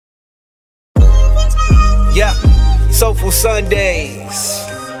Yeah, Soulful Sundays.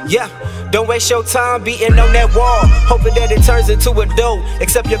 Yeah, don't waste your time beating on that wall, hoping that it turns into a dough.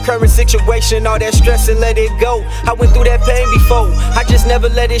 Accept your current situation, all that stress, and let it go. I went through that pain before, I just never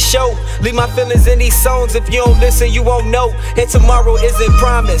let it show. Leave my feelings in these songs, if you don't listen you won't know. And tomorrow isn't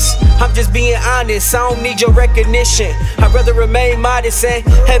promised, I'm just being honest, I don't need your recognition. I'd rather remain modest, and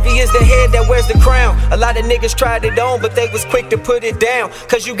heavy is the head that wears the crown. A lot of niggas tried it on, but they was quick to put it down.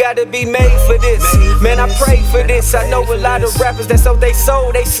 Cause you gotta be made for this. Man, I pray for this. I know a lot of rappers that sold they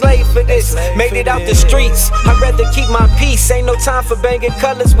soul, they slave for this. Made it out the streets, I'd rather keep my peace. Ain't no time for banging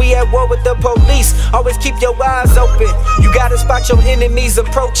colors, we at war with the police. Always keep your eyes open, you gotta spot your enemies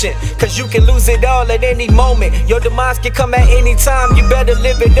approaching. Cause you can lose it all at any moment. Your demise can come at any time, you better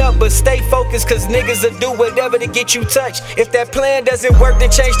live it up. But stay focused, cause niggas will do whatever to get you touched. If that plan doesn't work,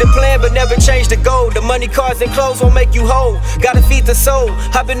 then change the plan, but never change the goal. The money, cars, and clothes won't make you whole. Gotta feed the soul,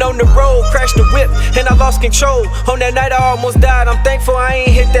 I've been on the road, crashed the whip, and I lost control. On that night I almost died, I'm thankful I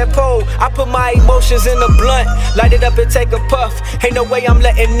ain't hit that pole. I put my emotions in a blunt, light it up and take a puff. Ain't no way I'm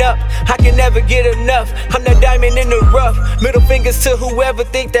letting up, I can never get enough. I'm that diamond in the rough, middle fingers to whoever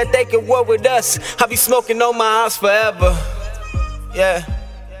think that they can war with us. I'll be smoking on my house forever. Yeah.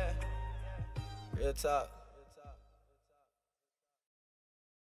 Real talk.